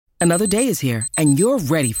Another day is here, and you're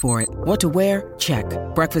ready for it. What to wear? Check.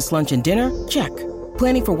 Breakfast, lunch, and dinner? Check.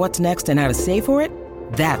 Planning for what's next and how to save for it?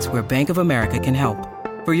 That's where Bank of America can help.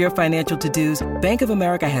 For your financial to-dos, Bank of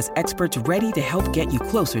America has experts ready to help get you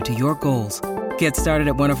closer to your goals. Get started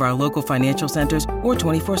at one of our local financial centers or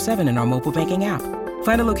 24/7 in our mobile banking app.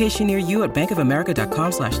 Find a location near you at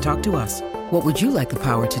bankofamerica.com/talktous. What would you like the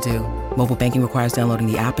power to do? Mobile banking requires downloading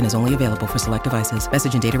the app and is only available for select devices.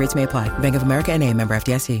 Message and data rates may apply. Bank of America N.A., member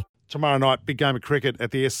FDIC. Tomorrow night, big game of cricket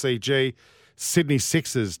at the SCG. Sydney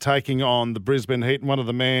Sixers taking on the Brisbane Heat. And one of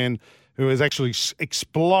the men who has actually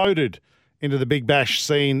exploded into the Big Bash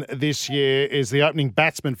scene this year is the opening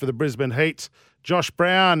batsman for the Brisbane Heat, Josh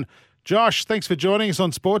Brown. Josh, thanks for joining us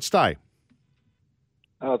on Sports Day.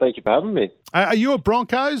 Oh, thank you for having me. Are you a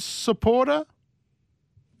Broncos supporter?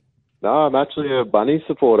 No, I'm actually a Bunny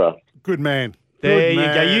supporter. Good man. There you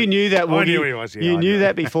go. You knew that, Woody. I knew he was. Yeah, you knew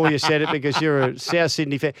that before you said it because you're a South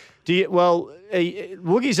Sydney fan.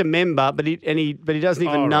 Woogie's a member, but he doesn't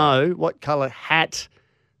even know what colour hat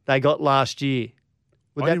they got last year.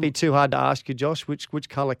 Would that be too hard to ask you, Josh? Which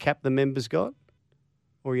colour cap the members got?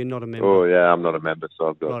 Or you're not a member? Oh, yeah, I'm not a member, so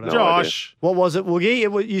I've got no Josh. idea. What was it,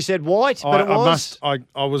 Woogie? You said white, but it was? I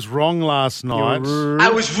was wrong last night. I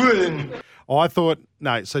was wrong. I thought,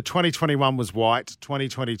 no, so 2021 was white,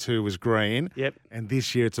 2022 was green. Yep. And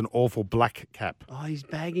this year it's an awful black cap. Oh, he's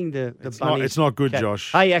bagging the It's bunny. it's not good, cap.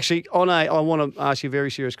 Josh. Hey, actually, I want to ask you a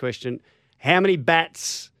very serious question. How many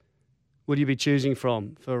bats would you be choosing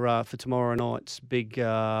from for tomorrow night's big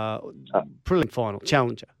prelim final,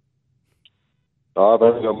 Challenger? I've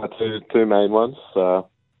only got my two main ones, so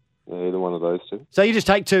either one of those two. So you just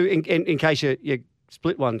take two in case you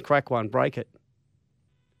split one, crack one, break it.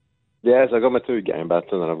 Yeah, so I got my two game bats,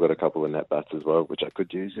 and then I've got a couple of net bats as well, which I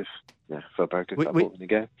could use if I broke a couple in the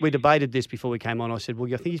game. We debated this before we came on. I said,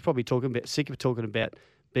 well, I think he's probably sick of talking about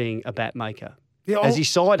being a bat maker as his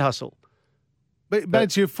side hustle. But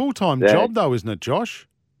it's your full-time job, though, isn't it, Josh?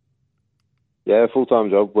 Yeah, full-time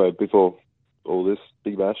job before all this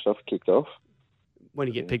Big Bash stuff kicked off. When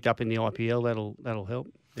you get picked up in the IPL, that'll help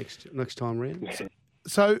next time round.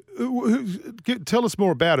 So tell us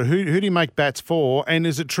more about it. Who do you make bats for? And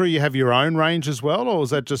is it true you have your own range as well, or is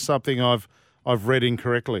that just something I've read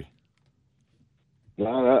incorrectly?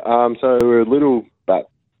 No. So we're a little bat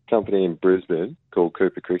company in Brisbane called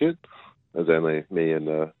Cooper Cricket. There's only me and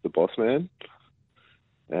the boss man.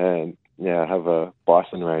 And, I have a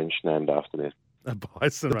bison range named after me. A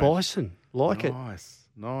bison range. Bison. Like it. Nice.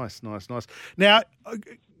 Now,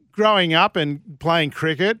 growing up and playing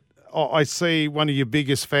cricket, I see one of your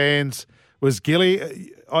biggest fans was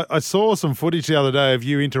Gilly. I saw some footage the other day of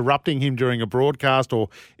you interrupting him during a broadcast or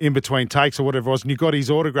in between takes or whatever it was, and you got his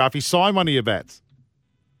autograph. He signed one of your bats.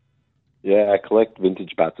 Yeah, I collect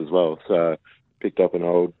vintage bats as well. So I picked up an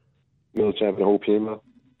old Millichamp and Hall Puma,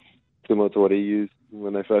 similar to what he used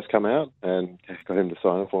when they first come out, and got him to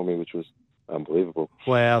sign it for me, which was unbelievable.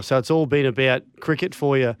 Wow, so it's all been about cricket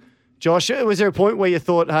for you. Josh, was there a point where you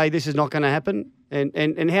thought, hey, this is not going to happen?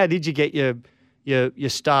 And how did you get your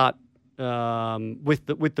start with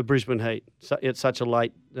the Brisbane Heat at such a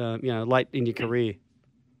late late in your career?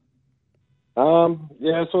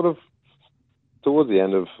 Sort of towards the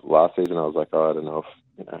end of last season, I was like, I don't know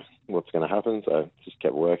if what's going to happen. So just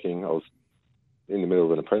kept working. I was in the middle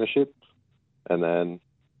of an apprenticeship, and then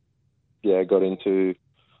got into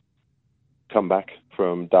come back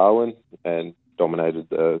from Darwin and dominated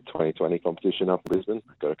the 2020 competition up in Brisbane.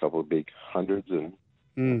 Got a couple of big hundreds and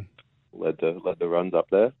led the runs up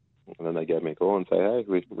there. And then they gave me a call and say, hey,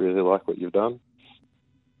 we really like what you've done.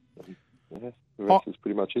 And, the rest is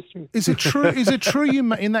pretty much history. Is it true? Is it true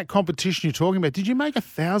you in that competition you're talking about? Did you make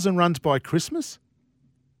 1,000 runs by Christmas?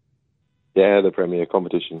 Yeah, the premier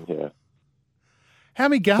competition. Yeah. How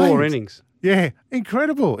many games? 4 innings. Yeah,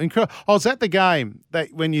 incredible. I was at the game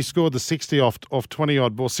that when you scored the 60 off 20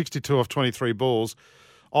 odd balls, 62 off 23 balls.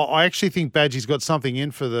 I actually think Badgie's got something in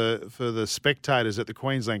for the spectators at the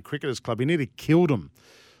Queensland Cricketers Club. He nearly killed them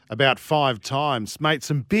about 5 times. Mate,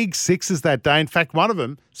 some big sixes that day. In fact, one of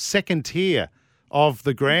them, second tier of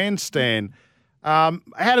the grandstand. How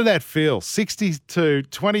did that feel? 62,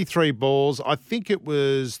 23 balls. I think it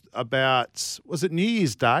was it New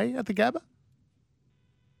Year's Day at the Gabba?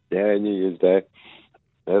 Yeah, New Year's Day.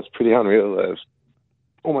 It was pretty unreal. It was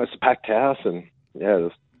almost a packed house, and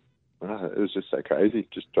it was just so crazy.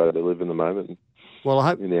 Just try to live in the moment. Well, I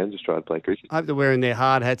hope in the end, just try to play cricket. I hope they're wearing their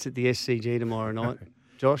hard hats at the SCG tomorrow night,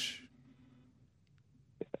 Josh.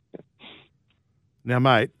 Now,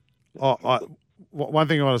 mate, one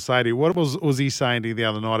thing I want to say to you: what was he saying to you the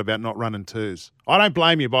other night about not running twos? I don't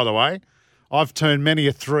blame you, by the way. I've turned many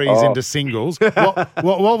a threes into singles.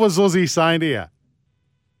 What was Aussie saying to you?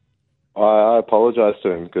 I apologised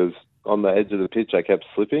to him because on the edge of the pitch I kept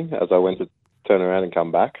slipping as I went to turn around and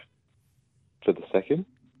come back for the second.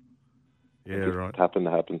 Yeah, it right. Happened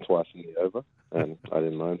to happen twice in the over, and I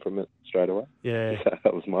didn't learn from it straight away. Yeah.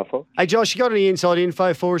 That was my fault. Hey, Josh, you got any inside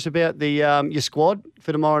info for us about the your squad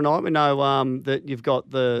for tomorrow night? We know that you've got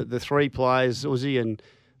the three players, Uzi and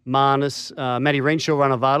Marnus, Matty Renshaw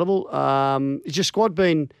unavailable. Is your squad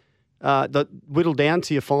been whittled down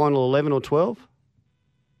to your final 11 or 12?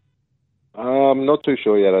 I'm not too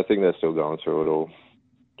sure yet. I think they're still going through it all,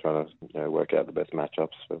 trying to work out the best matchups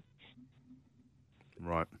for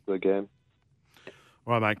the game.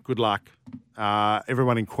 All right, mate. Good luck.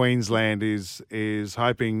 Everyone in Queensland is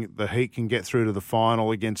hoping the Heat can get through to the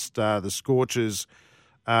final against the Scorchers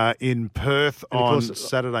in Perth on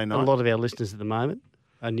Saturday night. A lot of our listeners at the moment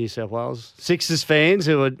are New South Wales Sixers fans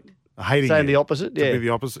who are hating saying you. the opposite. To be the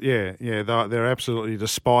opposite. Yeah. They're absolutely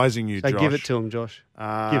despising you, So Josh. give it to them, Josh.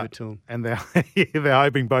 Give it to them. And they're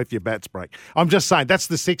hoping both your bats break. I'm just saying, that's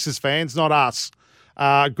the Sixers fans, not us.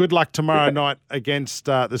 Good luck tomorrow night against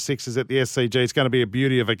the Sixers at the SCG. It's going to be a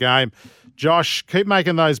beauty of a game. Josh, keep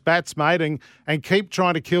making those bats, mate, and keep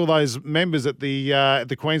trying to kill those members at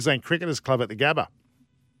the Queensland Cricketers Club at the Gabba.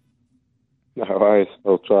 No worries.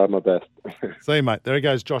 I'll try my best. See you, mate. There he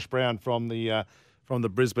goes, Josh Brown from the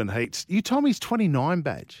Brisbane Heat. You told me he's 29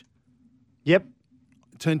 badge. Yep.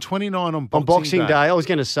 Turned 29 on Boxing Day. I was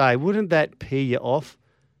going to say, wouldn't that pee you off?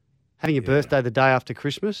 Having your birthday the day after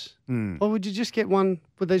Christmas? Or would you just get one?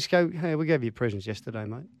 Would they just go, hey, we gave you presents yesterday,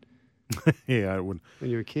 mate? Yeah, I would. When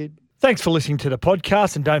you were a kid? Thanks for listening to the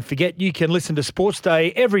podcast. And don't forget, you can listen to Sports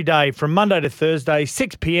Day every day from Monday to Thursday,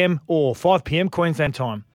 6 p.m. or 5 p.m. Queensland time.